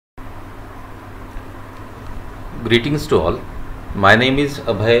Greetings to all. My name is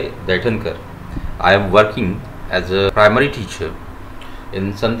Abhay Daitankar. I am working as a primary teacher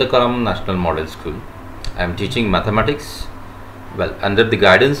in Santakaram National Model School. I am teaching mathematics, under the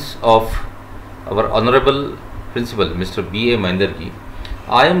guidance of our Honorable Principal Mr. B.A. Maindargi.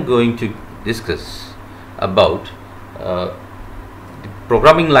 I am going to discuss about the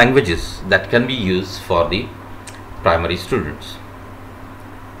programming languages that can be used for the primary students.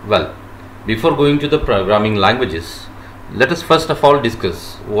 Before going to the programming languages, let us first of all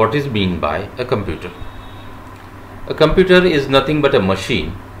discuss what is meant by a computer. A computer is nothing but a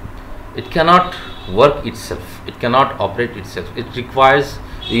machine. It cannot work itself. It cannot operate itself. It requires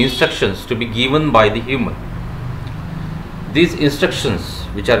the instructions to be given by the human. These instructions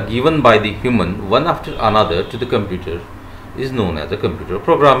which are given by the human one after another to the computer is known as a computer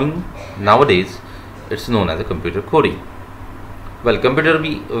programming. Nowadays, it's known as a computer coding. Computer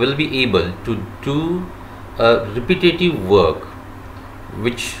will be able to do a repetitive work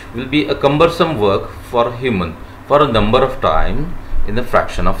which will be a cumbersome work for a human for a number of time in a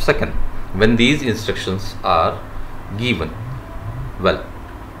fraction of second when these instructions are given.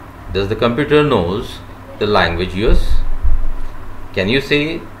 Does the computer knows the language used? Can you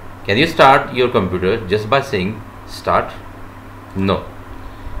start your computer just by saying start? No.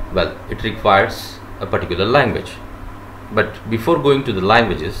 It requires a particular language. But before going to the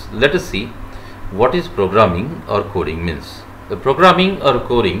languages, let us see what is programming or coding means. The programming or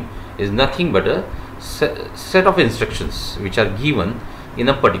coding is nothing but a set of instructions which are given in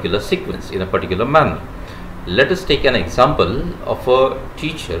a particular sequence, in a particular manner. Let us take an example of a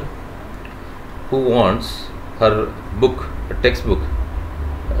teacher who wants her book, a textbook,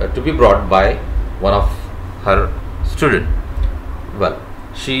 to be brought by one of her student.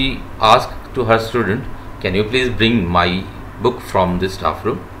 She asked to her student, "Can you please bring my book from the staff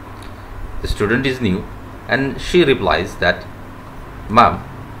room?" The student is new and she replies that, "Ma'am,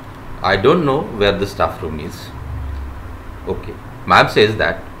 I don't know where the staff room is." Okay. Ma'am says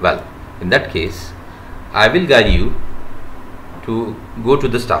that, in that case, I will guide you to go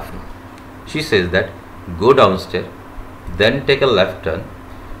to the staff room. She says that, "Go downstairs, then take a left turn,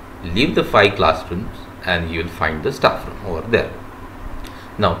 leave the 5 classrooms and you will find the staff room over there."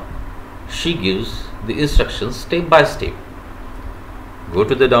 Now, she gives the instructions step by step. Go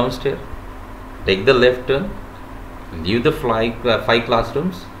to the downstairs, take the left turn, leave the 5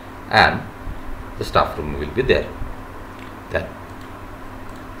 classrooms and the staff room will be there. Then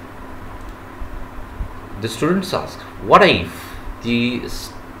the students ask, what if the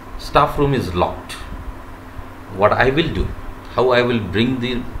staff room is locked? What I will do? How I will bring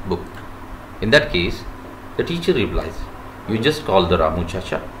the book? In that case, the teacher replies, you just call the Ramu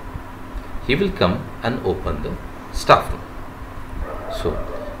Chacha. He will come and open the staff room. So,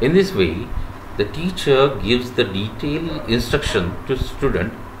 in this way, the teacher gives the detailed instruction to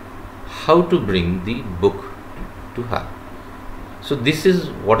student how to bring the book to her. So, this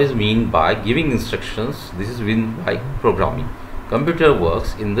is what is meant by giving instructions. This is meant by programming. Computer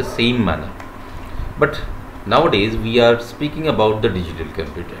works in the same manner. But nowadays, we are speaking about the digital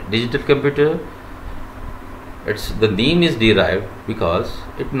computer. Digital computer, the name is derived because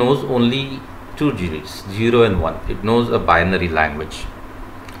it knows only 2 digits, 0 and 1. It knows a binary language.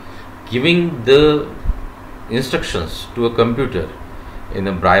 Giving the instructions to a computer in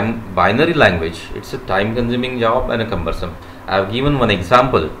a binary language, it's a time consuming job and a cumbersome. I have given one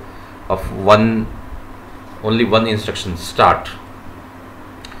example of only one instruction, start.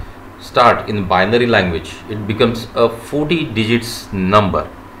 Start in binary language, it becomes a 40 digits number.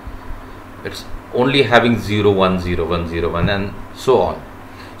 It's only having 0, 1, 0, 1, 0, 1 and so on.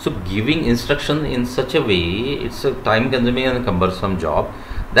 So giving instruction in such a way, it's a time consuming and cumbersome job.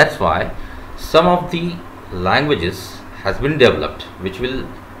 That's why some of the languages has been developed which will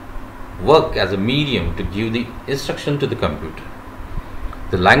work as a medium to give the instruction to the computer.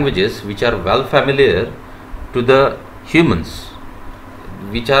 The languages which are well familiar to the humans,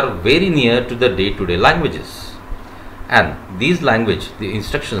 which are very near to the day-to-day languages, and these the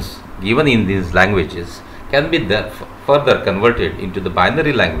instructions given in these languages can be further converted into the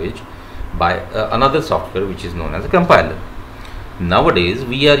binary language by another software which is known as a compiler. Nowadays,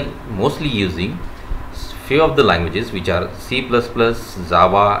 we are mostly using few of the languages which are C++,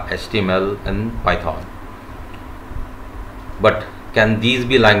 Java, HTML and Python. But can these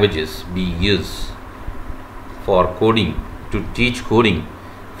be languages be used for coding, to teach coding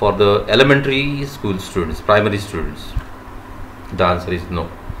for the elementary school students, primary students? The answer is no,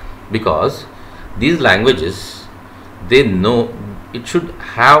 because these languages, they know, it should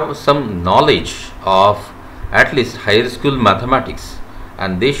have some knowledge of at least higher school mathematics,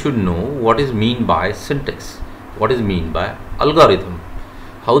 and they should know what is meant by syntax, what is mean by algorithm,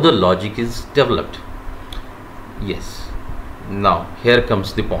 how the logic is developed. Yes, now here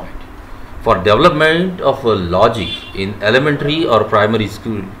comes the point. For development of a logic in elementary or primary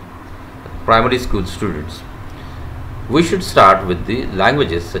school students, we should start with the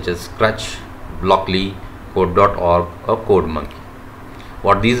languages such as Scratch, Blockly, Code.org or CodeMonkey.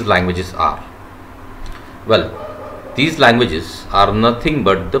 What these languages are? Well, these languages are nothing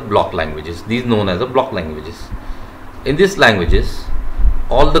but the block languages. These known as the block languages. In these languages,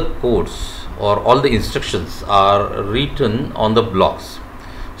 all the codes or all the instructions are written on the blocks.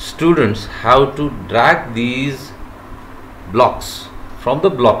 Students have to drag these blocks from the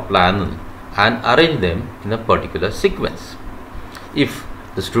block panel and arrange them in a particular sequence. If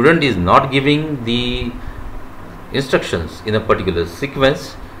the student is not giving the instructions in a particular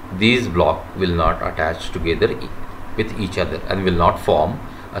sequence, these blocks will not attach together with each other and will not form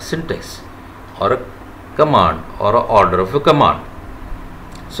a syntax or a command or a order of a command.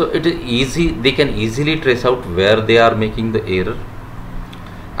 So it is easy, they can easily trace out where they are making the error,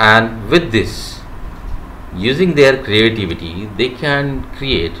 and with this, using their creativity, they can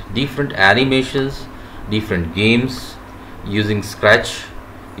create different animations, different games using Scratch,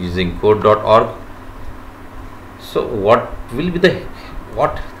 using Code.org. So what will be the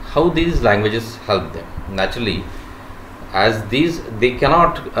how these languages help them? Naturally, as these they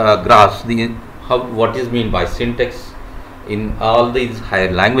cannot grasp the what is mean by syntax in all these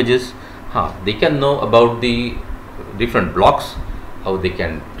higher languages. They can know about the different blocks, how they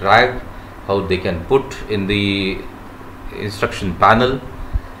can drag, how they can put in the instruction panel,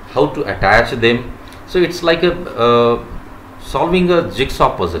 how to attach them. So it's like a solving a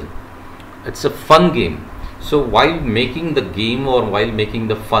jigsaw puzzle. It's a fun game. So while making the game or while making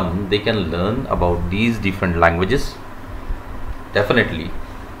the fun, they can learn about these different languages. Definitely,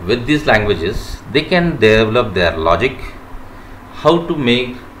 with these languages, they can develop their logic, how to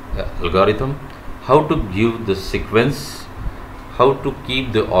make algorithm, how to give the sequence, how to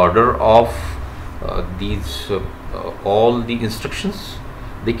keep the order of all the instructions.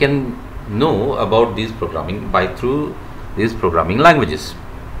 They can know about these programming through these programming languages.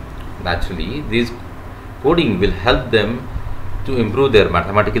 Naturally, these coding will help them to improve their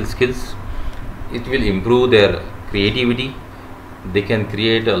mathematical skills. It will improve their creativity. They can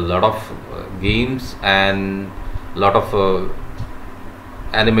create a lot of games and lot of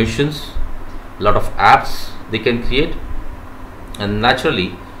animations, lot of apps they can create. And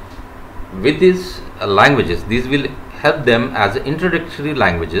naturally, with these languages, these will help them as introductory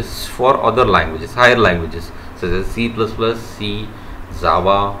languages for other languages, higher languages such as C++, C,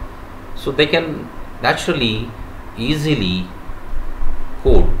 Java. So they can naturally easily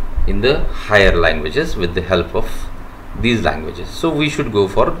code in the higher languages with the help of these languages. So we should go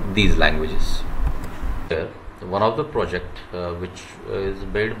for these languages. Here, one of the project which is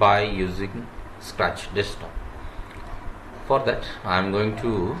built by using Scratch desktop. For that, I am going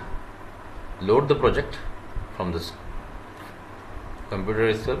to load the project from this computer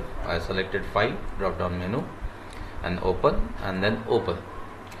itself. I selected File, drop down menu, and Open, and then Open.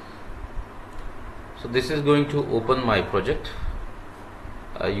 So this is going to open my project.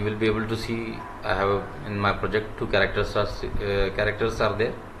 You will be able to see I have in my project two characters are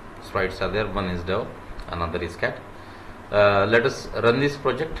there, sprites are there. One is dove, another is cat. Let us run this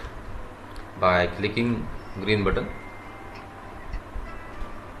project by clicking green button.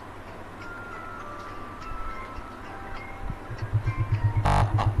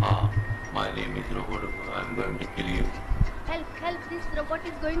 My name is Robot. I am going to kill you. Help, help, this robot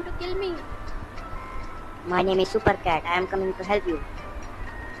is going to kill me. My name is Super Cat. I am coming to help you.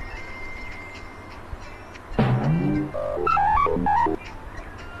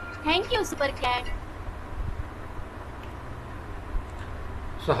 Thank you, Super Cat.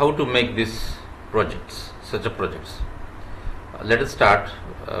 So how to make these projects, such a projects? Let us start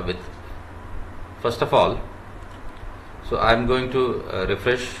with, first of all, so I am going to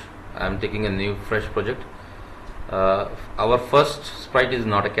refresh. I am taking a new fresh project. Our first sprite is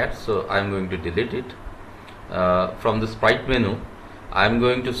not a cat, so I am going to delete it. From the sprite menu, I am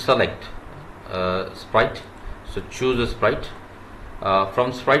going to select sprite. So choose a sprite.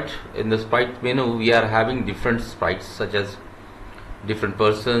 From sprite, in the sprite menu, we are having different sprites such as different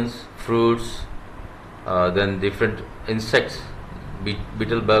persons, fruits, then different insects,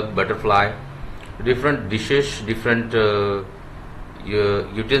 beetlebug, butterfly, different dishes, different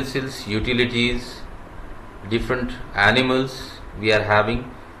utensils, utilities, different animals. We are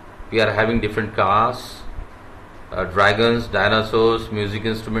having different cars, dragons, dinosaurs, music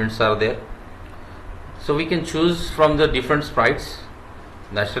instruments are there. So we can choose from the different sprites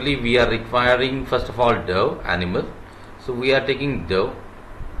naturally we are requiring first of all dove animal, so we are taking dove.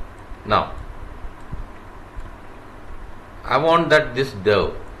 Now I want that this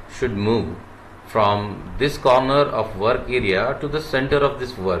dove should move from this corner of work area to the center of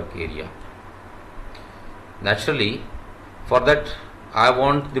this work area. Naturally, for that I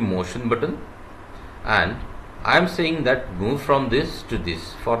want the motion button, and I am saying that move from this to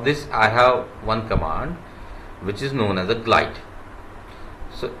this. For this I have one command which is known as a glide.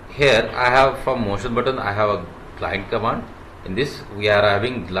 So here I have, from motion button I have a glide command. In this we are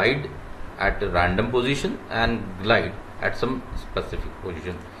having glide at a random position and glide at some specific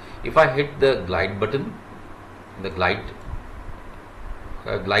position. If I hit the glide button, the glide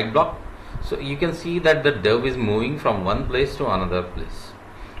block, so you can see that the dove is moving from one place to another place.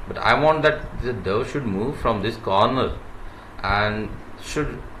 But I want that the dove should move from this corner and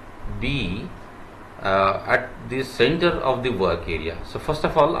should be at the center of the work area. So first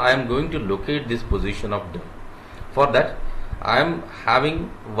of all I am going to locate this position of dove. For that I am having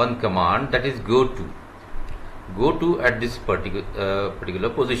one command, that is go to at this particular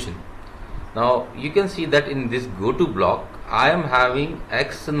position. Now you can see that in this go to block I am having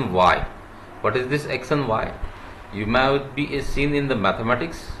x and y. What is this x and y? You might be seen in the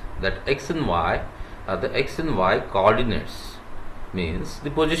mathematics that x and y are the x and y coordinates, means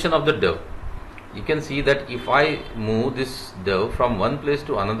the position of the dove. You can see that if I move this dove from one place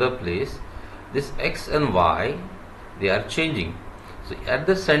to another place, this x and y, they are changing. So at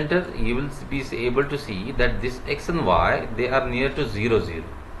the center you will be able to see that this x and y, they are near to 0, 0,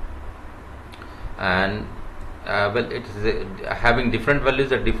 and well, it is having different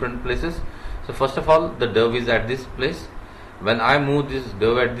values at different places. So first of all the dove is at this place. When I move this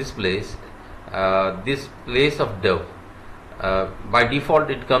dove at this place of dove, by default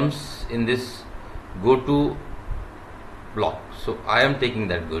it comes in this go to block. So I am taking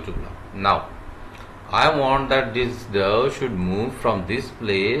that go to block. Now I want that this dove should move from this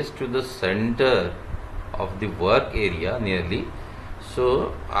place to the center of the work area nearly.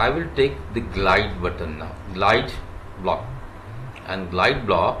 So I will take the glide button now, glide block, and glide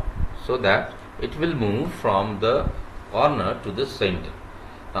block, so that it will move from the corner to the center.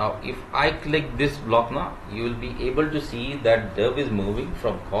 Now if I click this block now, you will be able to see that dove is moving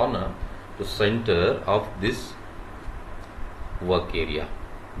from corner to center of this work area,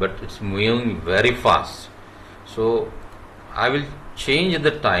 but it's moving very fast. So I will change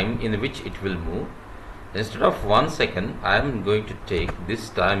the time in which it will move. Instead of 1 second I am going to take this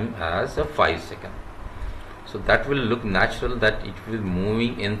time as a 5 seconds. So that will look natural, that it will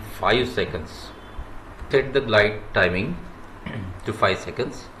moving in 5 seconds. Set the glide timing to 5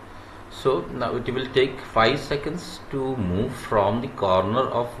 seconds. So now it will take 5 seconds to move from the corner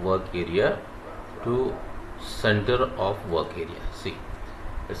of work area to center of work area. See,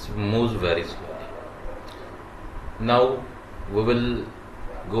 it moves very slowly. Now we will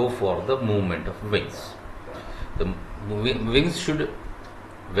go for the movement of wings. The wings should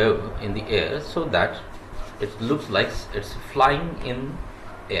wave in the air so that it looks like it's flying in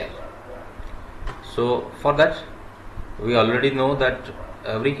air. So for that we already know that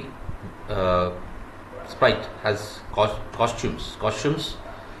every sprite has costumes. Costumes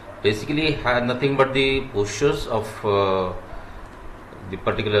basically have nothing but the postures of the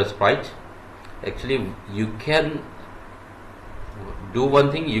particular sprite. Actually you can do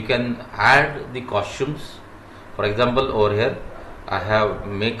one thing, you can add the costumes. For example, over here I have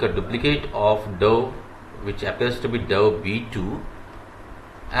make a duplicate of dove which appears to be dove B2,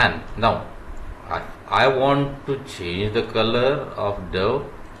 and now I want to change the color of dove.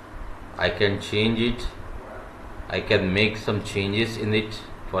 I can change it, I can make some changes in it.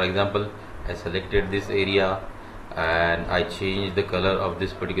 For example, I selected this area and I changed the color of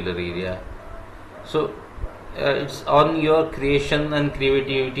this particular area. So it's on your creation and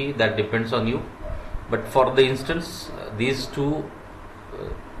creativity, that depends on you. But for the instance, these two,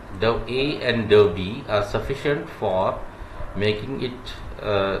 dove A and dove B, are sufficient for making it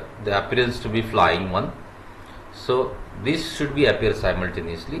the appearance to be flying one. So this should be appear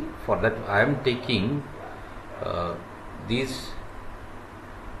simultaneously. For that I am taking these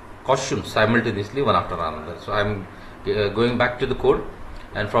costumes simultaneously one after another. So I am going back to the code,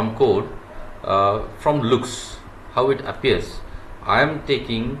 and from code, from looks, how it appears, I am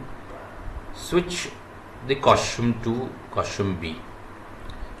taking switch the costume to costume B.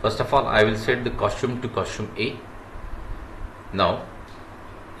 First of all I will set the costume to costume A. Now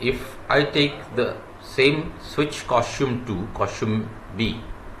if I take the same switch costume to costume B,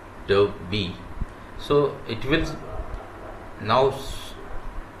 dove B, so it will now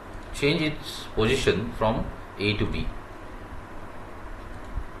change its position from A to B.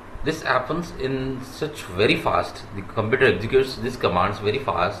 this happens in such very fast, the computer executes these commands very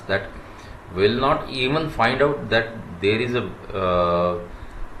fast that will not even find out that there is a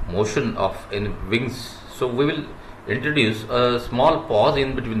motion of in wings. So we will introduce a small pause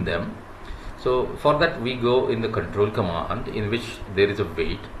in between them. So for that we go in the control command, in which there is a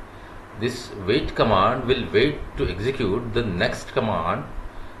wait. This wait command will wait to execute the next command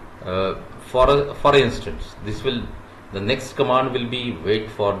for instance. The next command will be wait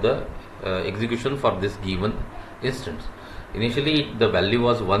for the execution for this given instance. Initially the value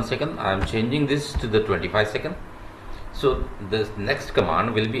was 1 second. I am changing this to the 25 second. So the next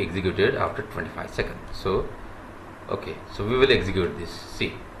command will be executed after 25 seconds. So okay, so we will execute this.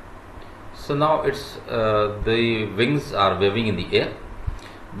 See, so now it's the wings are waving in the air,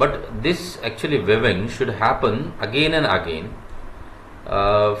 but this actually waving should happen again and again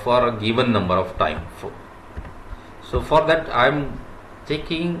for a given number of time. So for that I am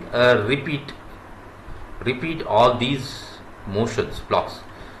taking a repeat all these motions blocks.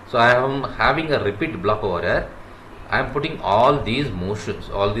 So I am having a repeat block over here. I am putting all these motions,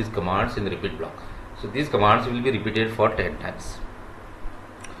 all these commands in the repeat block. So these commands will be repeated for 10 times.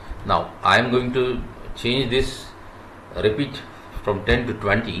 Now I am going to change this repeat from 10 to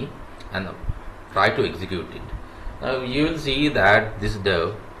 20 and try to execute it. Now you will see that this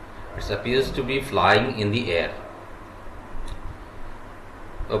dove, it appears to be flying in the air.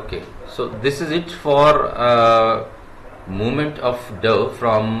 Okay, so this is it for movement of dove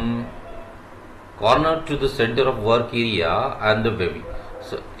from corner to the center of work area and the waving.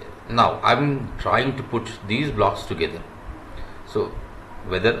 So now I'm trying to put these blocks together. So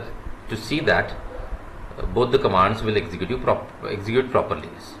whether to see that both the commands will execute properly.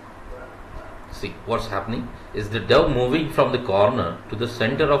 See what's happening is the dove moving from the corner to the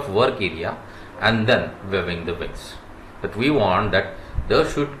center of work area and then waving the wings. But we want that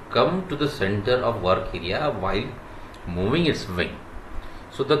dove should come to the center of work area while moving its wing.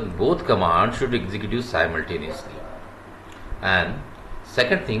 So that both commands should execute simultaneously. And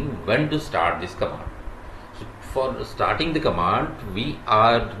second thing, when to start this command. So for starting the command, we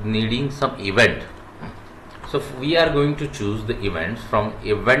are needing some event. So we are going to choose the events from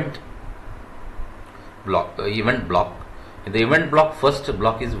event block. In the event block, first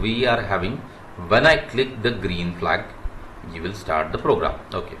block is we are having when I click the green flag, you will start the program.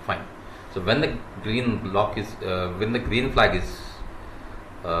 Okay, fine. So when the green block is when the green flag is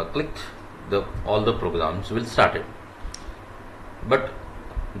clicked, all the programs will start it. But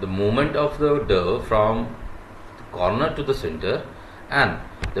the movement of the dove from the corner to the center and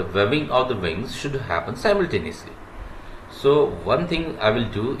the waving of the wings should happen simultaneously. So one thing I will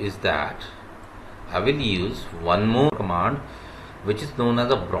do is that I will use one more command which is known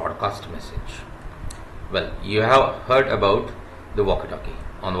as a broadcast message. Well, you have heard about the walkie-talkie.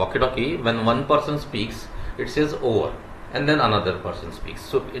 On walkie-talkie, when one person speaks, it says over and then another person speaks.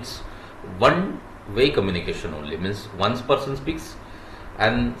 So it's one way communication only, means one person speaks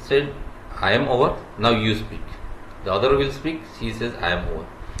and said I am over, now you speak. The other will speak, he says I am over.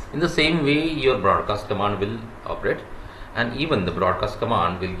 In the same way your broadcast command will operate, and even the broadcast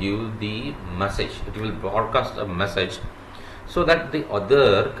command will give the message. It will broadcast a message so that the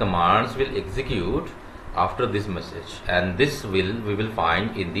other commands will execute after this message, and this we will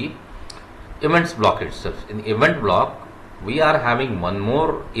find in the events block itself. In the event block we are having one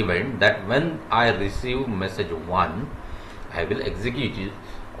more event, that when I receive message 1, I will execute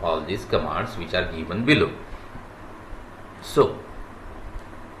all these commands which are given below. So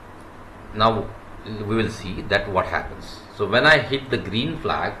now we will see that what happens. So when I hit the green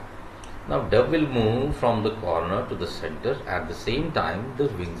flag, now dove will move from the corner to the center. At the same time the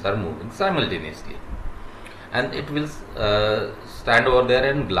wings are moving simultaneously, and it will stand over there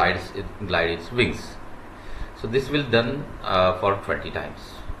and glide its wings. So this will done for 20 times.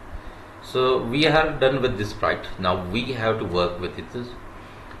 So we are done with this sprite. Now we have to work with its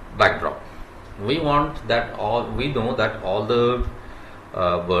backdrop. We want that we know that all the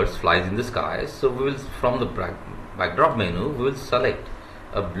birds flies in the sky. So we will, from the backdrop menu, we will select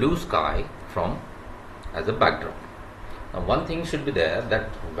a blue sky as a backdrop. Now one thing should be there, that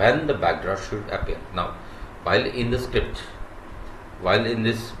when the backdrop should appear. Now while in the script, while in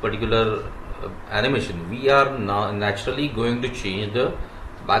this particular animation, we are now naturally going to change the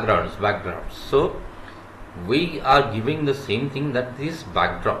backgrounds. So we are giving the same thing, that this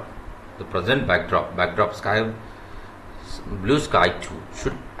backdrop, the present backdrop sky, blue sky 2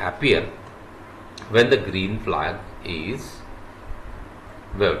 should appear when the green flag is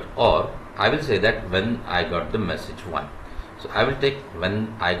waved, or I will say that when I got the message 1. So I will take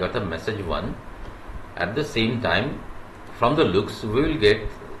when I got the message 1. At the same time, from the looks we will get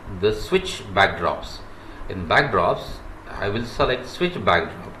the switch backdrops. In backdrops, I will select switch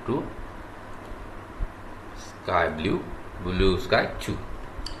backdrop to sky blue, blue sky 2.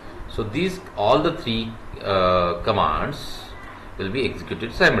 So these all the three commands will be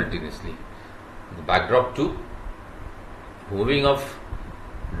executed simultaneously. The backdrop 2, moving of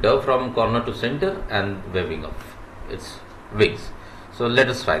dove from corner to center and waving of its wings. So let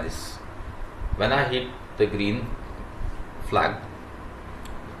us try this. When I hit the green flag,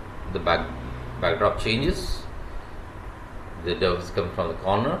 the backdrop changes. The doves come from the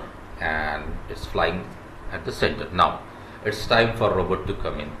corner and it's flying at the center. Now it's time for robot to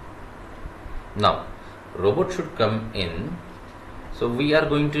come in. Now robot should come in. So we are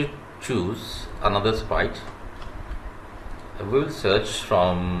going to choose another sprite. We will search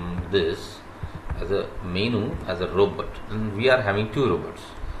from this as a menu as a robot, and we are having two robots.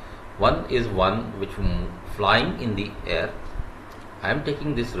 One is one which flying in the air. I am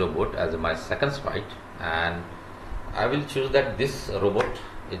taking this robot as my second sprite, and I will choose that this robot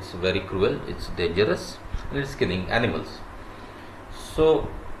is very cruel, it's dangerous, and it's killing animals. So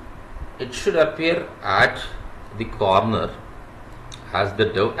it should appear at the corner as the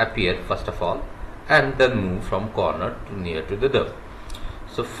dove appear first of all, and then move from corner to near to the dove.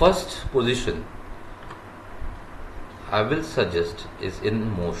 So first position I will suggest is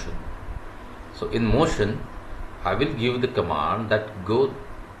in motion. So in motion I will give the command that go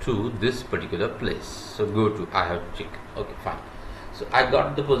to this particular place. So go to, I have to check. Okay, fine. So I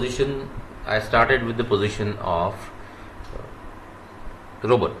got the position. I started with the position of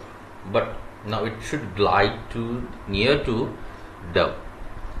robot, but now it should glide to near to dove.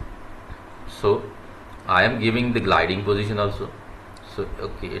 So I am giving the gliding position also. So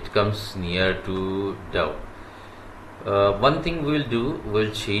okay, it comes near to dove. One thing we will do, we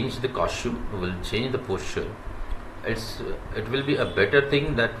will change the costume, we will change the posture. It will be a better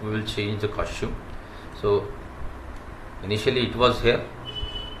thing that we will change the costume. So initially it was here,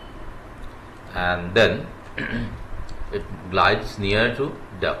 and then it glides near to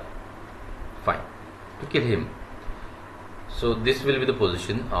dove. Fine, to kill him. So this will be the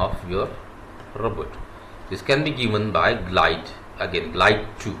position of your robot. This can be given by glide. Again, glide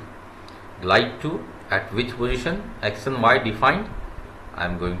 2. Glide 2 at which position? X and Y defined. I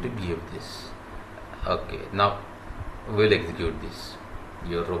am going to give this. Okay, now we will execute this.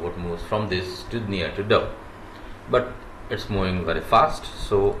 Your robot moves from this to near to dove, but it's moving very fast.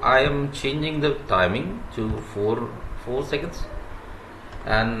 So I am changing the timing to 4 seconds,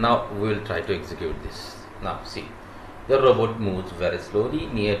 and now we will try to execute this. Now see, the robot moves very slowly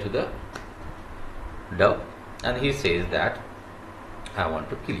near to the dove, and he says that I want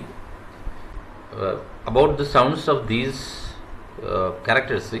to kill you. About the sounds of these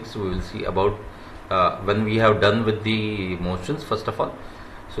characteristics we will see about when we have done with the motions. First of all,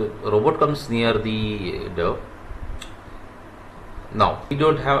 so robot comes near the dove. Now we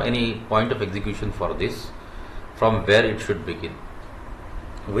don't have any point of execution for this, from where it should begin.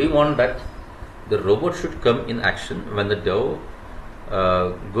 We want that the robot should come in action when the dove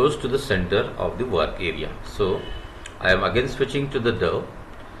goes to the center of the work area. So I am again switching to the dove,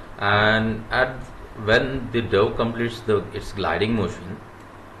 and when the dove completes its gliding motion,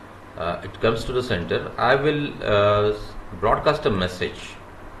 it comes to the center. I will broadcast a message.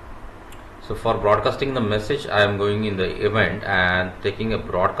 So for broadcasting the message, I am going in the event and taking a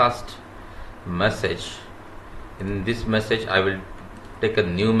broadcast message. In this message I will take a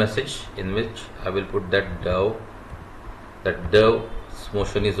new message in which I will put that dove's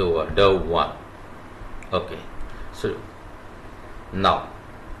motion is over, dove 1. Okay, so now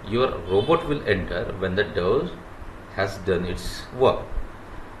your robot will enter when the dove has done its work.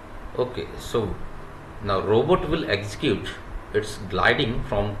 Okay, so now robot will execute its gliding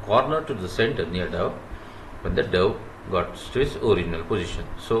from corner to the center near dove when the dove got to its original position.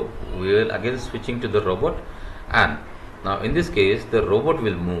 So we will again switching to the robot, and now in this case the robot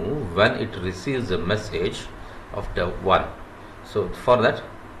will move when it receives a message of dove 1. So for that,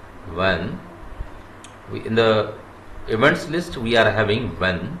 when in the events list we are having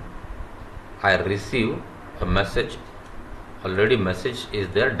when I receive a message, already message is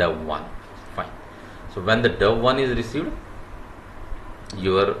there, dove 1. Fine. So when the dove 1 is received,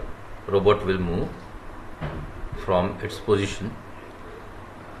 your robot will move from its position.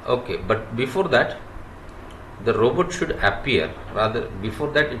 Okay, but before that the robot should appear, rather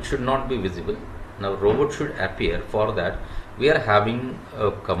before that it should not be visible. Now robot should appear. For that we are having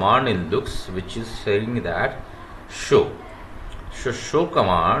a command in looks which is saying that show. So show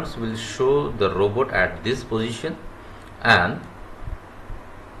commands will show the robot at this position and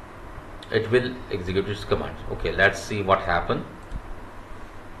it will execute its command. Okay, let's see what happened.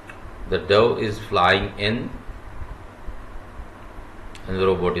 the dove is flying in and the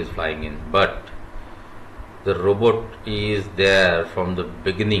robot is flying in, but the robot is there from the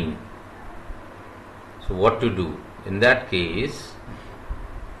beginning. So what to do in that case?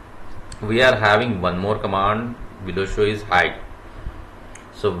 We are having one more command below show is hide.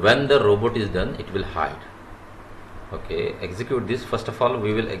 So when the robot is done, it will hide. Okay, execute this. First of all,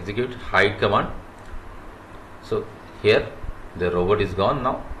 we will execute hide command. So here the robot is gone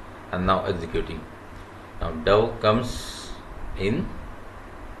now, and now executing. Now dove comes in,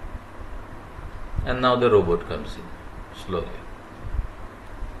 and now the robot comes in slowly.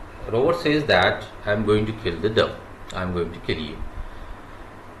 Robot says that I am going to kill the dove. I am going to kill you.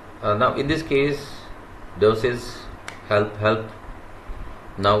 Now in this case, dove says help, help.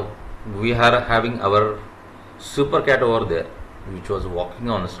 Now we are having our super cat over there, which was walking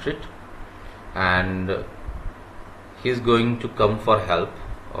on the street, and he is going to come for help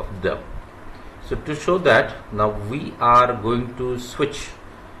of dove. So to show that, now we are going to switch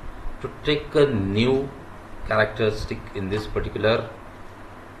to take a new characteristic in this particular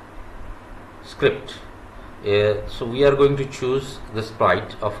script. So we are going to choose the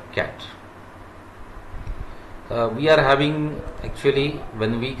sprite of cat. We are having, actually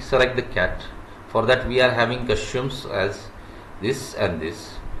when we select the cat, for that we are having costumes as this and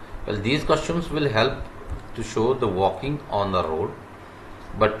this. Well, these costumes will help to show the walking on the road,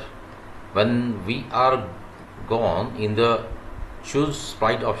 but when we are gone in the choose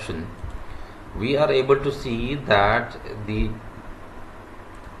sprite option, we are able to see that the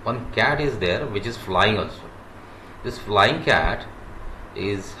one cat is there which is flying also. This flying cat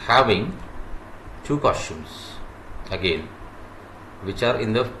is having two costumes again, which are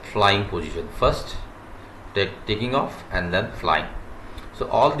in the flying position. First taking off and then flying. So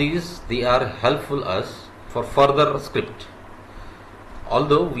all these, they are helpful us for further script.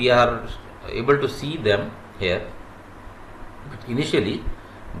 Although we are able to see them here, but initially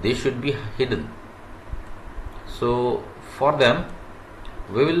they should be hidden. So for them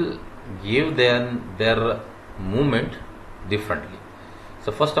we will give them their movement differently.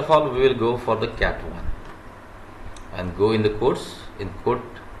 So first of all, we will go for the cat one and go in the codes. In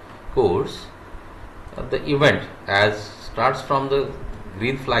codes, the event as starts from the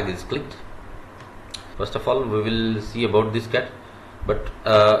green flag is clicked. First of all, we will see about this cat, but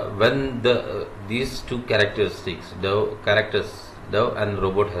when the these two characteristics, dove and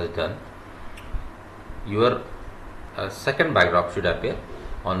robot has done, your second backdrop should appear,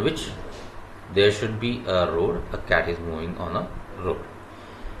 on which there should be a road. A cat is moving on a road.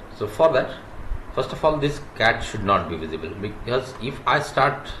 So for that, first of all, this cat should not be visible, because if I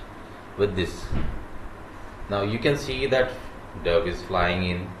start with this, now you can see that dove is flying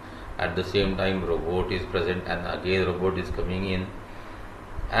in, at the same time robot is present, and again robot is coming in,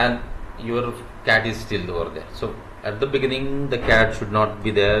 and your cat is still over there. So at the beginning the cat should not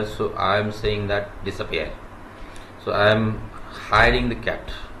be there, so I am saying that disappear. So I am hiding the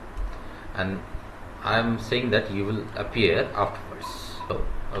cat, and I am saying that you will appear afterwards. So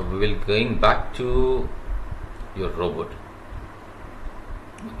we will going back to your robot.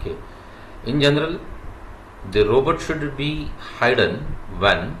 Okay, in general the robot should be hidden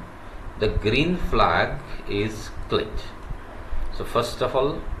when the green flag is clicked. So first of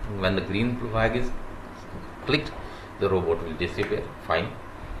all, when the green flag is clicked, the robot will disappear, fine,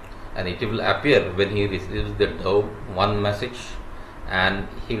 and it will appear when he receives the dove one message, and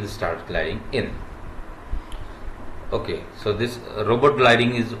he will start gliding in. Okay, so this robot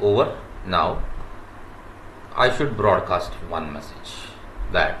gliding is over. Now I should broadcast one message,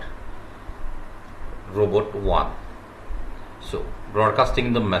 that robot 1. So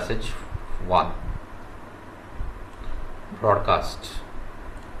broadcasting the message 1, broadcast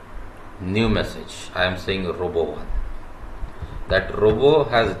new message. I am saying robo 1. That robo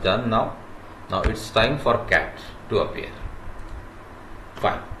has done now. Now it's time for cat to appear.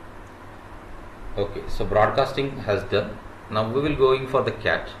 Fine. Okay, so broadcasting has done. Now we will going for the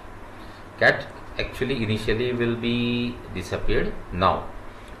cat. Cat actually initially will be disappeared. Now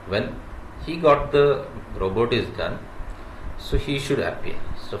when he got the robot is done, so he should appear.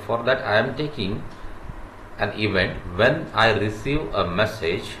 So for that I am taking an event when I receive a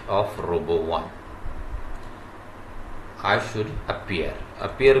message of robo 1. I should appear.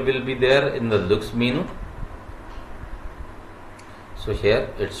 Appear will be there in the looks menu. So here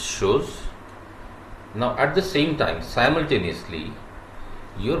it shows. Now at the same time, simultaneously,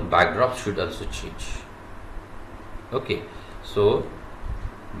 your backdrop should also change. Okay, so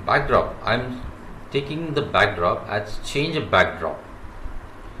backdrop, I'm taking the backdrop as change backdrop.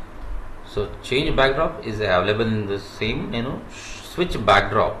 So change backdrop is available in the same switch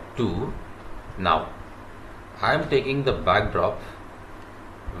backdrop to, now I am taking the backdrop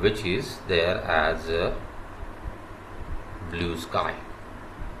which is there as a blue sky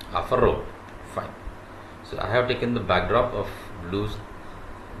of a road. Fine. So I have taken the backdrop of blue.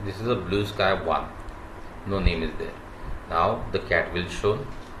 This is a blue sky 1. No name is there. Now the cat will show.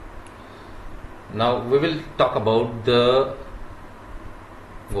 Now we will talk about the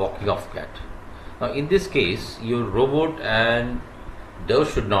walking of cat. Now in this case, your robot and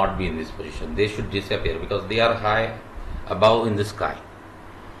dove should not be in this position. They should disappear because they are high above in the sky.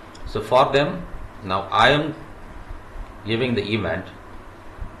 So for them, now I am giving the event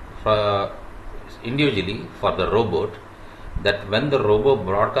for individually for the robot, that when the robot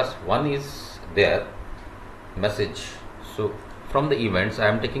broadcast 1 is there message. So from the events I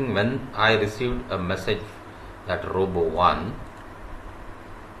am taking when I received a message that robo 1,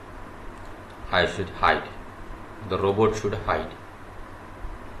 I should hide. The robot should hide.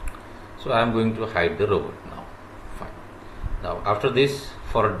 So I am going to hide the robot now. Fine. Now after this,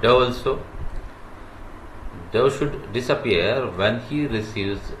 for dove also, dove should disappear when he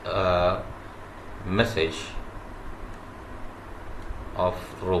receives a message of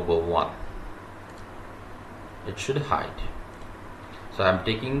robo 1. It should hide. So I am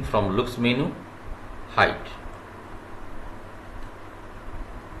taking from looks menu, hide.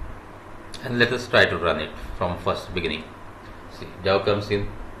 And let us try to run it from first beginning. See, dove comes in,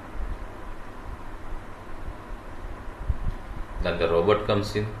 then the robot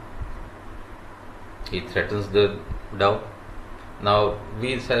comes in, he threatens the dove. Now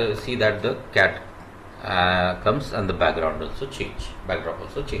we see that the cat comes and the background also change, backdrop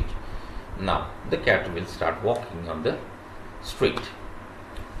also change. Now the cat will start walking on the street.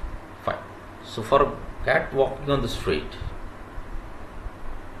 Fine. So for cat walking on the street,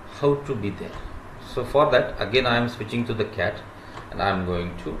 how to be there? So for that, again I am switching to the cat and I am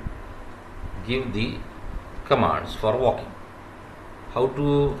going to give the commands for walking. How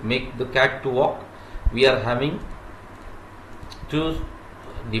to make the cat to walk? We are having 2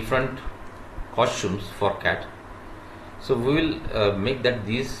 different costumes for cat. So we will make that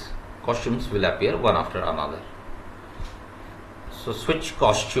these costumes will appear one after another. So switch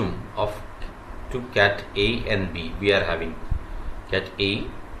costume of to cat A and B. We are having cat A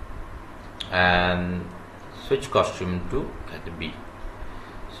and switch costume to cat B.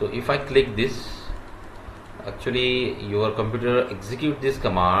 So if I click this, actually your computer execute these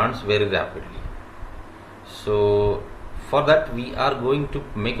commands very rapidly. So for that we are going to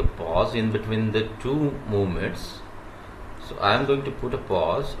make a pause in between the 2 movements. So I am going to put a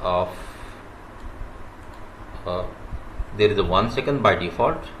pause of there is a 1 second by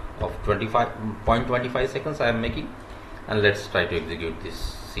default of 25.25 seconds I am making, and let's try to execute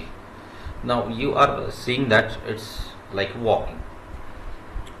this. See, now you are seeing that it's like walking.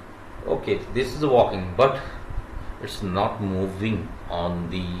 Okay, this is walking, but it's not moving on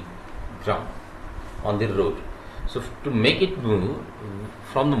the ground, on the road. So to make it move,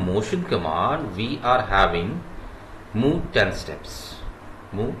 from the motion command we are having move 10 steps.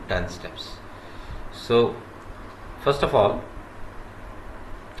 Move 10 steps. So first of all,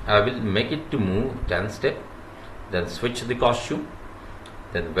 I will make it to move 10 steps, then switch the costume,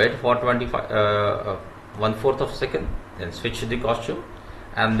 then wait for 1/4 of second, then switch the costume,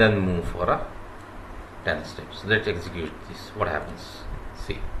 and then move for a 10 steps. Let's execute this. What happens?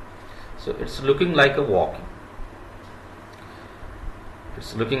 See. So it's looking like a walking.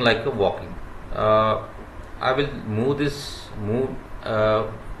 It's looking like a walking. I will move this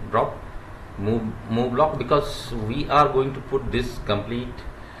block because we are going to put this complete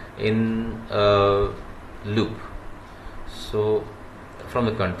in loop. So from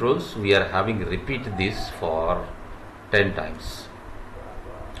the controls we are having repeat this for 10 times.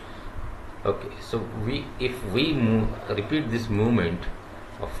 Okay, so if we repeat this movement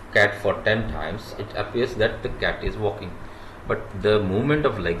of cat for 10 times, it appears that the cat is walking, but the movement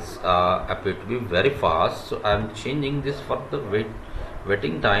of legs appear to be very fast. So I am changing this for the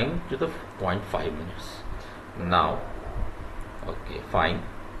waiting time to the 0.5 minutes now. Okay, fine.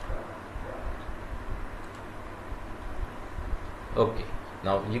 Okay,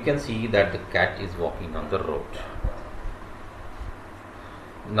 now you can see that the cat is walking on the road.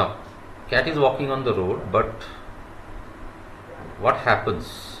 Now cat is walking on the road, but what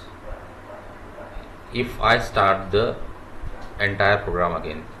happens if I start the entire program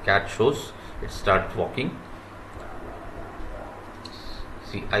again? Cat shows, it starts walking.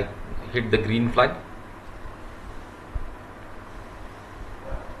 See, I hit the green flag.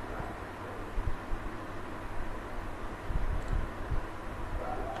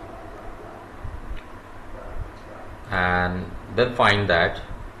 And then find that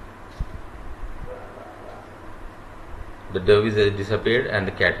the dove is disappeared and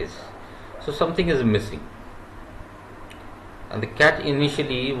the cat is. So something is missing. And the cat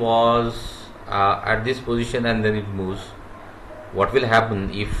initially was at this position and then it moves. What will happen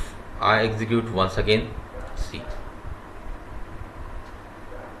if I execute once again? See.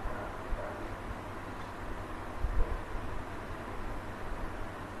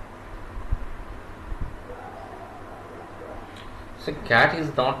 So cat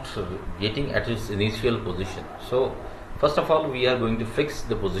is not getting at its initial position. So first of all, we are going to fix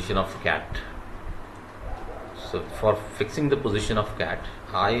the position of cat. So for fixing the position of cat,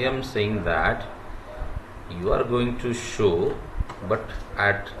 I am saying that you are going to show but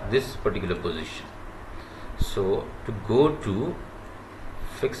at this particular position. So to go to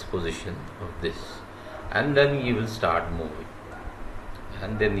fix position of this, and then you will start moving,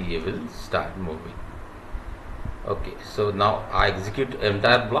 and then you will start moving. Okay, so now I execute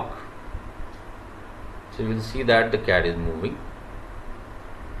entire block. So you will see that the cat is moving.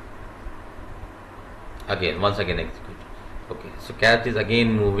 Once again execute. Okay, so cat is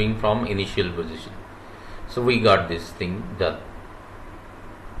again moving from initial position. So we got this thing done.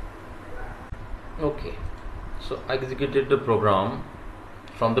 Okay, so I executed the program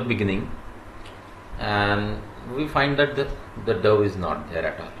from the beginning, and we find that the dove is not there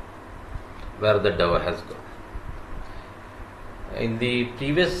at all. Where the dove has gone. In the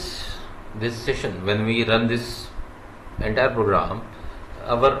previous session, when we run this entire program,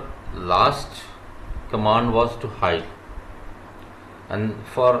 our last command was to hide, and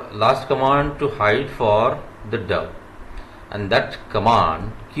for last command to hide for the dove, and that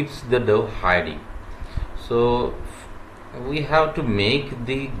command keeps the dove hiding. So we have to make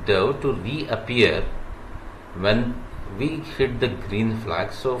the dove to reappear when we hit the green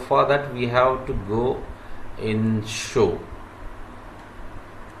flag. So for that we have to go in show,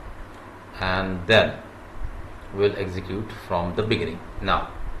 and then we'll execute from the beginning. Now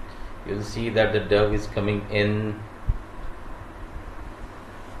you'll see that the dove is coming in,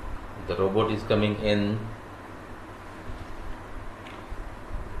 the robot is coming in,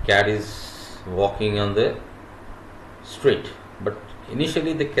 cat is walking on the street, but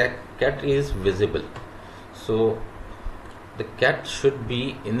initially the cat is visible. So the cat should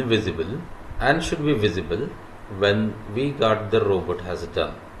be invisible and should be visible when we got the robot has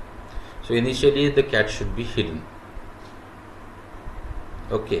done. So initially the cat should be hidden.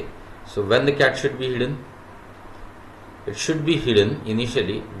 Okay, so when the cat should be hidden? It should be hidden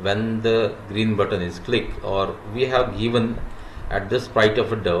initially when the green button is clicked, or we have given at the sprite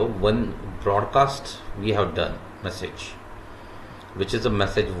of a dove one broadcast we have done message, which is a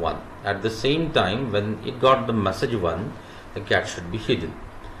message 1. At the same time, when it got the message 1, the cat should be hidden.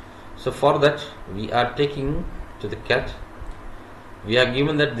 So for that we are taking to the cat. We are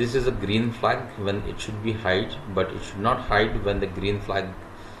given that this is a green flag when it should be hide, but it should not hide when the green flag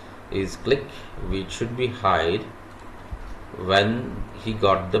is clicked. It should be hide when he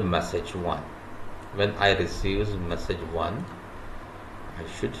got the message 1. When I receive message 1, I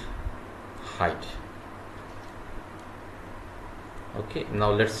should hide. Okay, now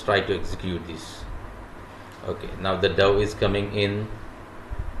let's try to execute this. Okay, now the dove is coming in.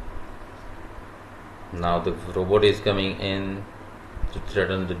 Now the robot is coming in to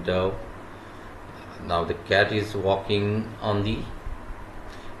threaten the dove. Now the cat is walking on the.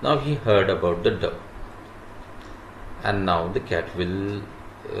 Now he heard about the dove, and now the cat will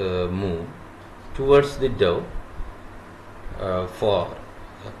move towards the dove for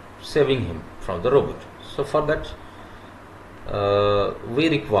saving him from the robot. So for that we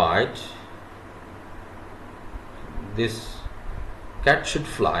required this cat should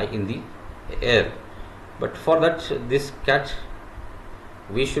fly in the air, but for that this cat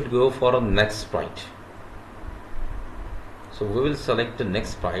we should go for a next sprite. So we will select the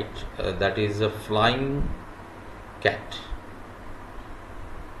next sprite, that is a flying cat.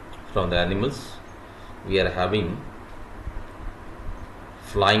 From the animals we are having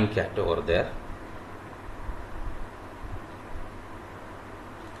flying cat over there.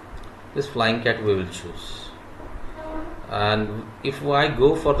 This flying cat we will choose, and if I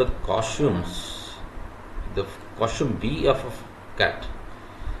go for the costumes, the costume B of a cat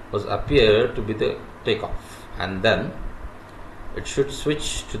was appear to be the takeoff, and then it should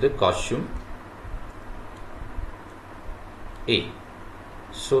switch to the costume A.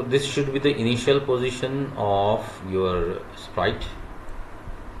 So this should be the initial position of your sprite,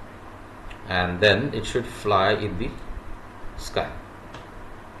 and then it should fly in the sky.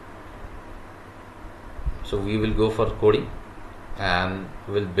 So we will go for coding and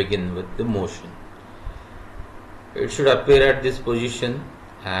we'll begin with the motion. it should appear at this position,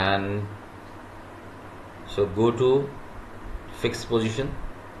 and so go to fixed position.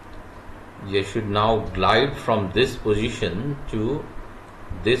 You should now glide from this position to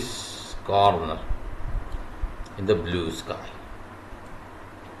this corner in the blue sky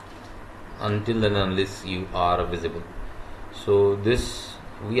until and unless you are visible. So this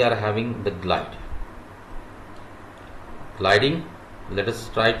we are having the gliding. Let us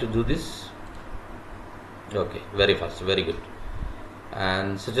try to do this. Okay, very fast, very good.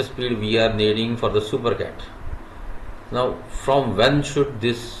 And such a speed we are needing for the SuperCat. Now from when should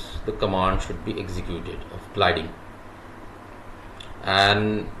the command should be executed of gliding?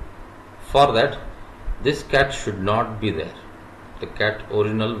 And for that, this cat should not be there. The cat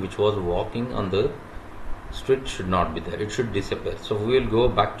original which was walking on the street should not be there. It should disappear. So we will go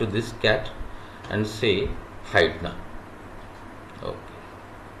back to this cat and say hide now. Okay,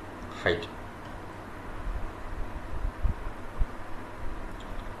 hide.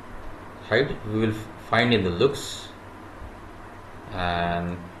 Hide we will find in the looks,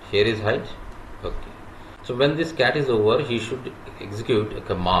 and here is hide. Okay, so when this cat is over, he should execute a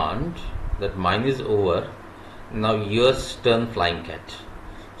command that mine is over. Now yours turn flying cat.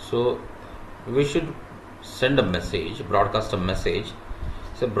 So we should send a message, broadcast a message.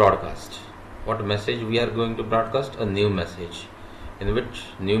 So broadcast. What message we are going to broadcast? A new message. In which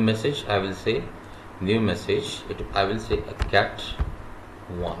new message I will say new message. I will say a cat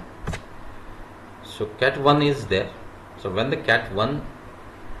 1. So cat 1 is there. So when the cat 1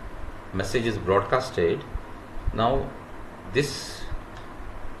 message is broadcasted, now this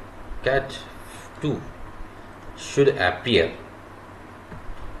cat 2 should appear.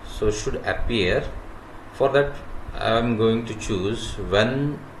 So should appear. For that I am going to choose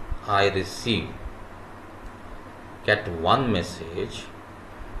when I receive cat 1 message,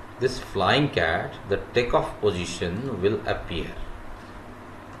 this flying cat, the takeoff position will appear.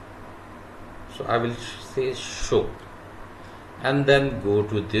 So I will say show, and then go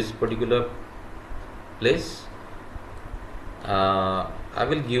to this particular place. I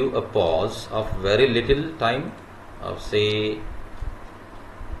will give a pause of very little time of say,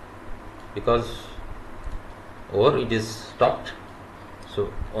 because or it is stopped,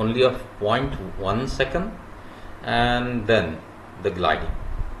 so only of 0.1 second, and then the gliding.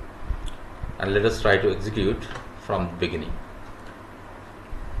 And let us try to execute from the beginning.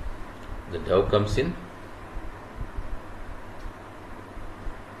 The dove comes in,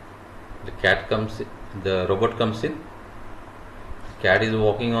 the cat comes in, the robot comes in, the cat is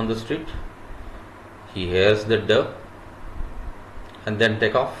walking on the street, he hears the dove and then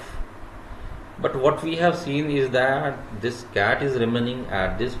take off. But what we have seen is that this cat is remaining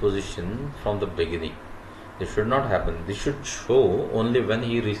at this position from the beginning. This should not happen. This should show only when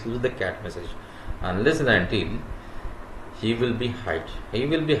he receives the cat message. Unless and until he will be hide. He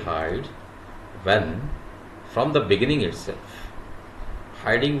will be hide when from the beginning itself.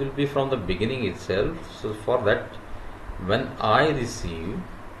 Hiding will be from the beginning itself. So for that, when I receive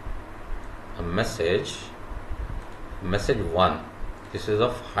a message 1, this is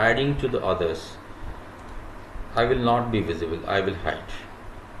of hiding to the others, I will not be visible, I will hide.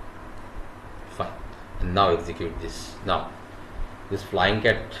 Fine. And now execute this. Now this flying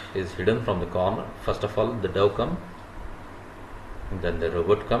cat is hidden from the corner. First of all the dove come, then the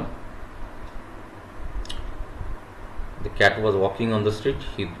robot come. The cat was walking on the street,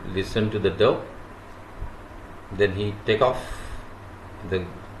 he listened to the dove, then he take off the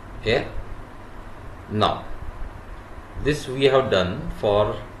air. Now this we have done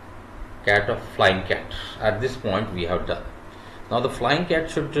for flying cat. At this point we have done. Now the flying cat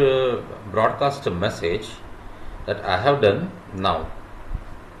should broadcast a message that I have done. Now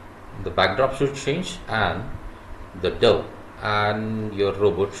the backdrop should change and the dove and your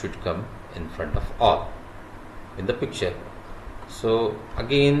robot should come in front of all in the picture. So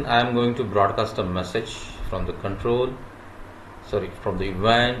again I am going to broadcast a message from the control, from the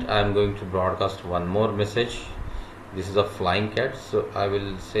event. I am going to broadcast one more message. This is a flying cat, so I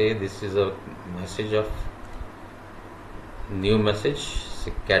will say this is a message of new message,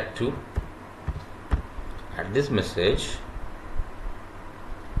 say cat 2. At this message,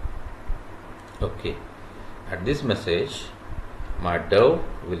 okay, at this message my dove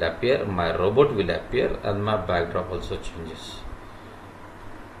will appear, my robot will appear, and my backdrop also changes.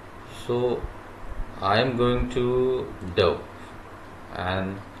 So I am going to dove,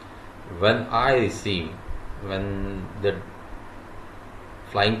 and when I receive, when the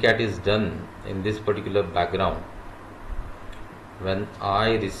flying cat is done in this particular background, when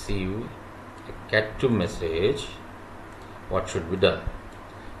I receive a cat2 message, what should be done?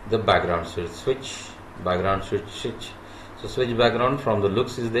 The background should switch background switch. So switch background from the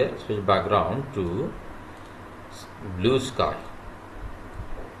looks is there, switch background to blue sky,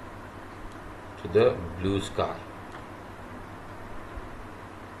 to the blue sky.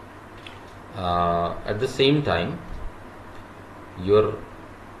 At the same time your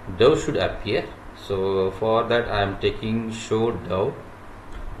dove should appear. So for that I am taking show dove,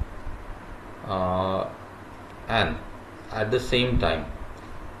 and at the same time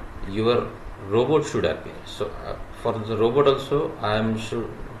your robot should appear. So for the robot also I am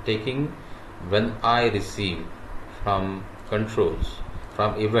taking when I receive from controls,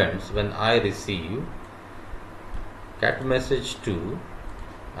 from events, when I receive cat message 2,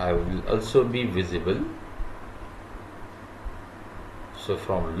 I will also be visible. So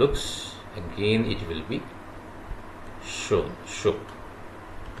from looks again it will be show.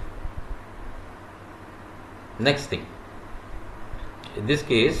 Next thing, in this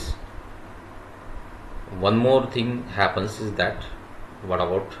case one more thing happens is that, what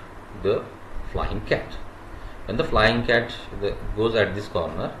about the flying cat? When the flying cat goes at this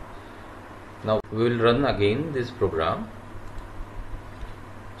corner, now we will run again this program.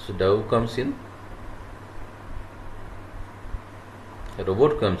 So dove comes in, the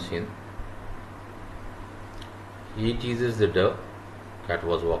robot comes in, he teases the dove. Cat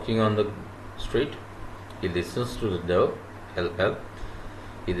was walking on the street, he listens to the dove, help, help.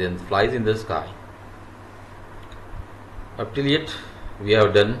 He then flies in the sky. Up till yet we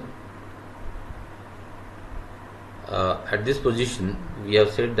have done, at this position we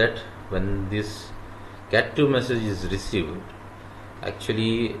have said that when this cat2 message is received,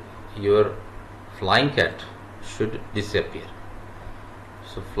 actually your flying cat should disappear.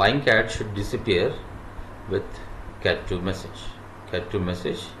 So flying cat should disappear with cat2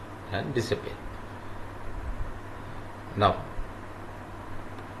 message and disappear. Now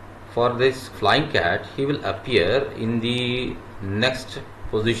for this flying cat, he will appear in the next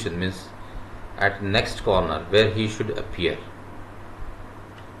position, means at next corner where he should appear.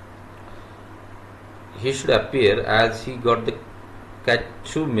 He should appear as he got the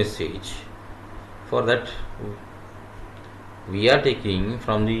cat2 message. For that we are taking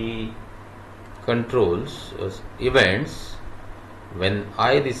from the controls events, when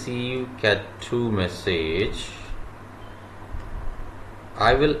I receive cat2 message,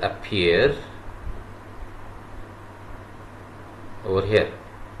 I will appear over here.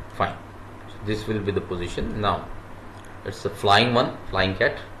 Fine. So this will be the position. Now it's a flying one, flying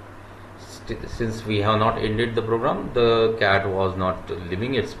cat. Since we have not ended the program, the cat was not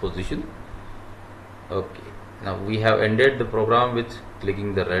leaving its position. Okay. Now we have ended the program with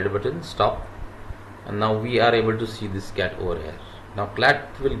clicking the red button, stop, and now we are able to see this cat over here. Now cat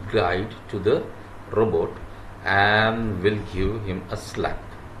will glide to the robot and will give him a slap.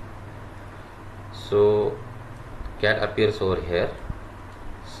 So cat appears over here,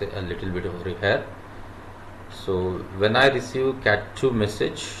 say a little bit over here. So when I receive cat2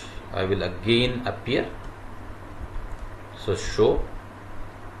 message, I will again appear. So show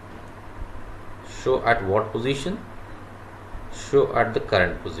at what position? Show at the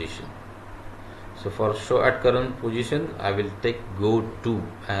current position. So for show at current position, I will take go to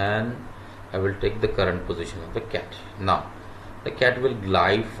and I will take the current position of the cat. Now the cat will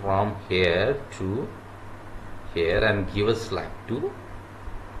glide from here to here and give a slap to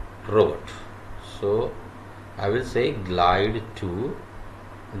robot. So I will say glide to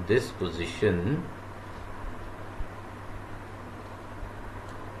this position.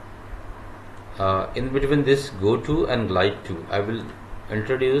 In between this go to and glide to, I will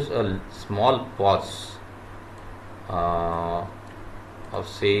introduce a small pause of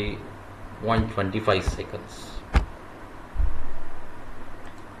say 125 seconds,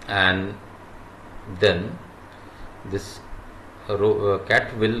 and then this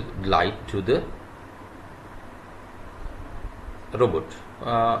cat will glide to the robot.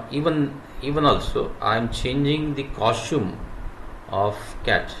 Even also I am changing the costume of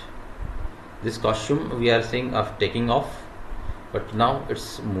cat. This costume we are saying of taking off, but now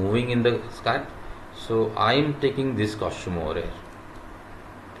it's moving in the sky, so I am taking this costume over here.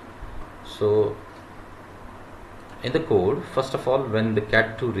 So in the code, first of all, when the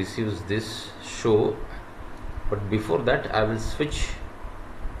cat2 receives this show, but before that I will switch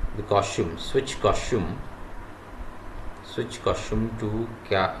the costume, switch costume to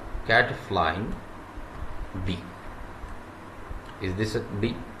cat flying B. Is this a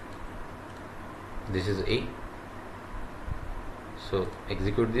B? This is A. So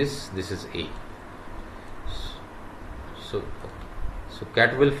execute this. This is A. So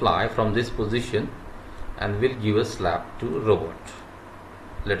cat will fly from this position and will give a slap to robot.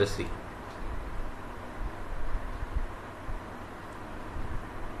 Let us see.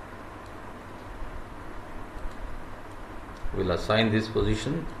 We'll assign this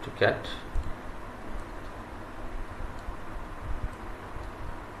position to cat.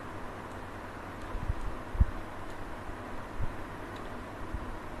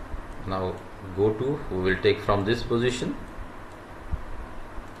 Now go to, we will take from this position,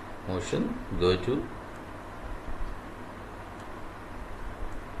 motion, go to,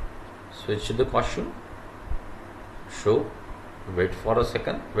 switch to the costume, show, wait for a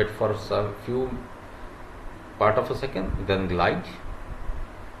second, wait for a few part of a second, then glide,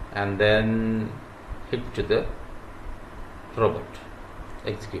 and then hit to the robot,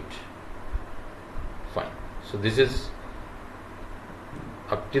 execute. Fine. So this is,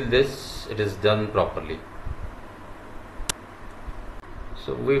 up till this it is done properly.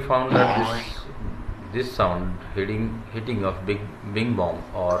 So we found that this sound hitting of bing bong,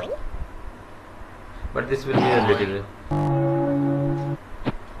 or but this will be a little,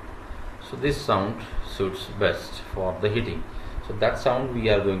 so this sound suits best for the hitting. So that sound we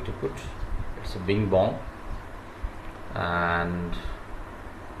are going to put, it's a bing bong, and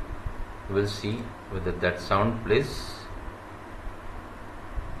we'll see whether that sound plays.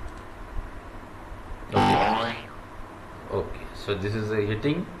 Okay, so this is a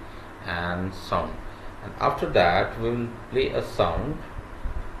hitting and sound, and after that we will play a sound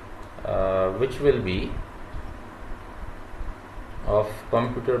which will be of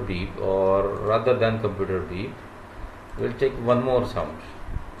computer beep, or rather than computer beep, we'll take one more sound.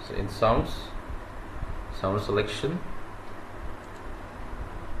 So in sound selection,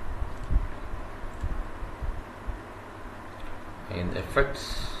 in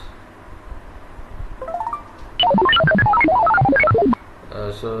effects,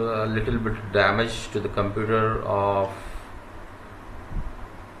 so a little bit damage to the computer of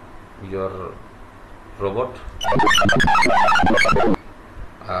your robot,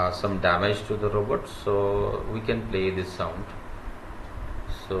 some damage to the robot, so we can play this sound.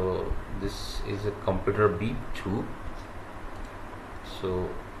 So this is a computer beep 2. So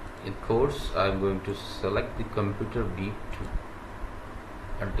in course I am going to select the computer beep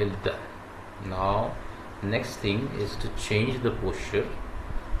 2 until done. Now next thing is to change the posture,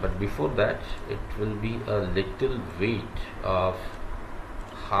 but before that it will be a little wait of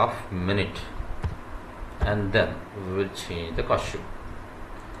half minute, and then we will change the costume.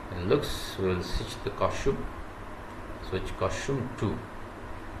 And looks, we will switch the costume, switch costume to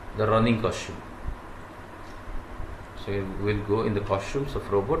the running costume. So we will go in the costumes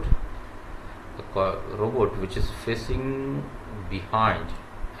of robot, the robot which is facing behind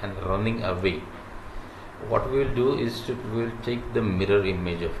and running away. What we will do is we will take the mirror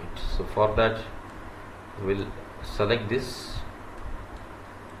image of it. So for that we will select this,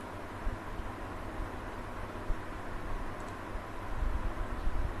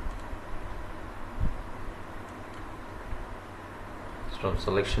 from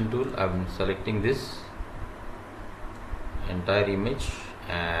selection tool I am selecting this entire image,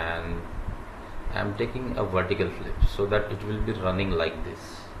 and I am taking a vertical flip so that it will be running like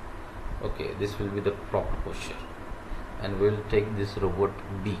this. Okay, this will be the proper posture, and we will take this robot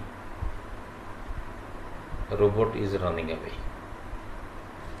B. The robot is running away.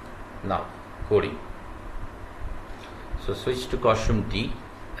 Now coding. So switch to costume D,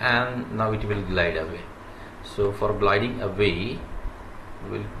 and now it will glide away. So for gliding away,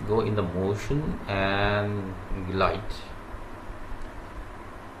 we'll go in the motion and glide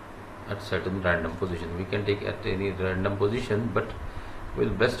at certain random position. We can take at any random position, but will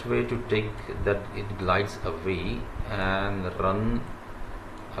best way to take that it glides away and run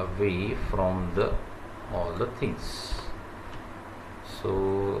away from all the things. So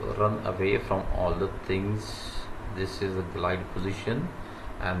run away from all the things, this is the glide position,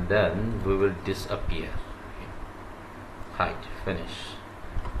 and then we will disappear. Hide, finish.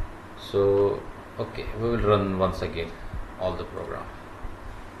 So okay, we will run once again all the program.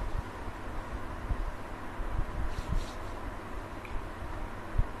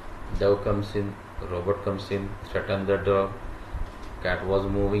 Dove comes in, robot comes in, threaten the dove. Cat was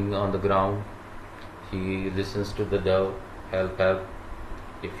moving on the ground. He listens to the dove, help, help.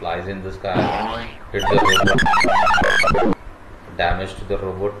 He flies in the sky, hit the robot, damage to the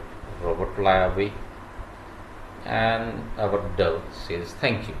robot, robot fly away, and our dove says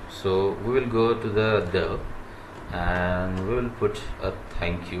thank you. So we will go to the dove and we will put a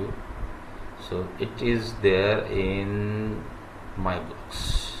thank you. So it is there in my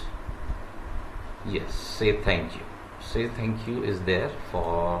blocks. Yes, say thank you. Say thank you is there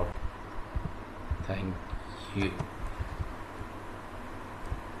for thank you.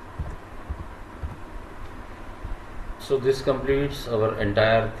 So this completes our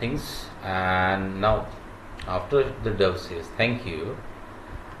entire things, and now After the dove says thank you,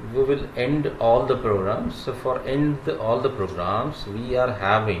 we will end all the programs. So for all the programs, we are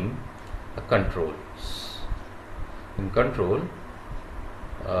having a controls. In control,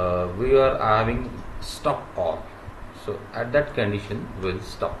 we are having stop all. So at that condition, we'll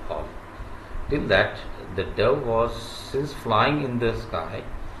stop all. Till that, the dove was since flying in the sky,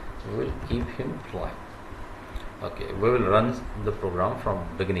 we will keep him flying. Okay, we will run the program from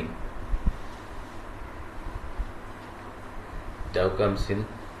beginning. Dove comes in,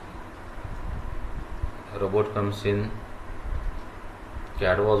 robot comes in,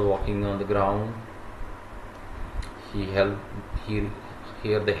 cat was walking on the ground. He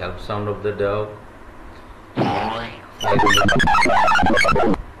hear the help sound of the dove.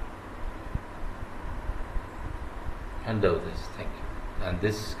 And dove this, thank you. And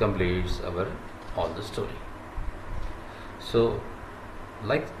this completes our all the story. So,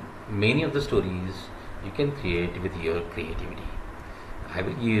 like many of the stories, you can create with your creativity. I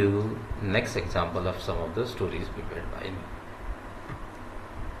will give next example of some of the stories prepared by me.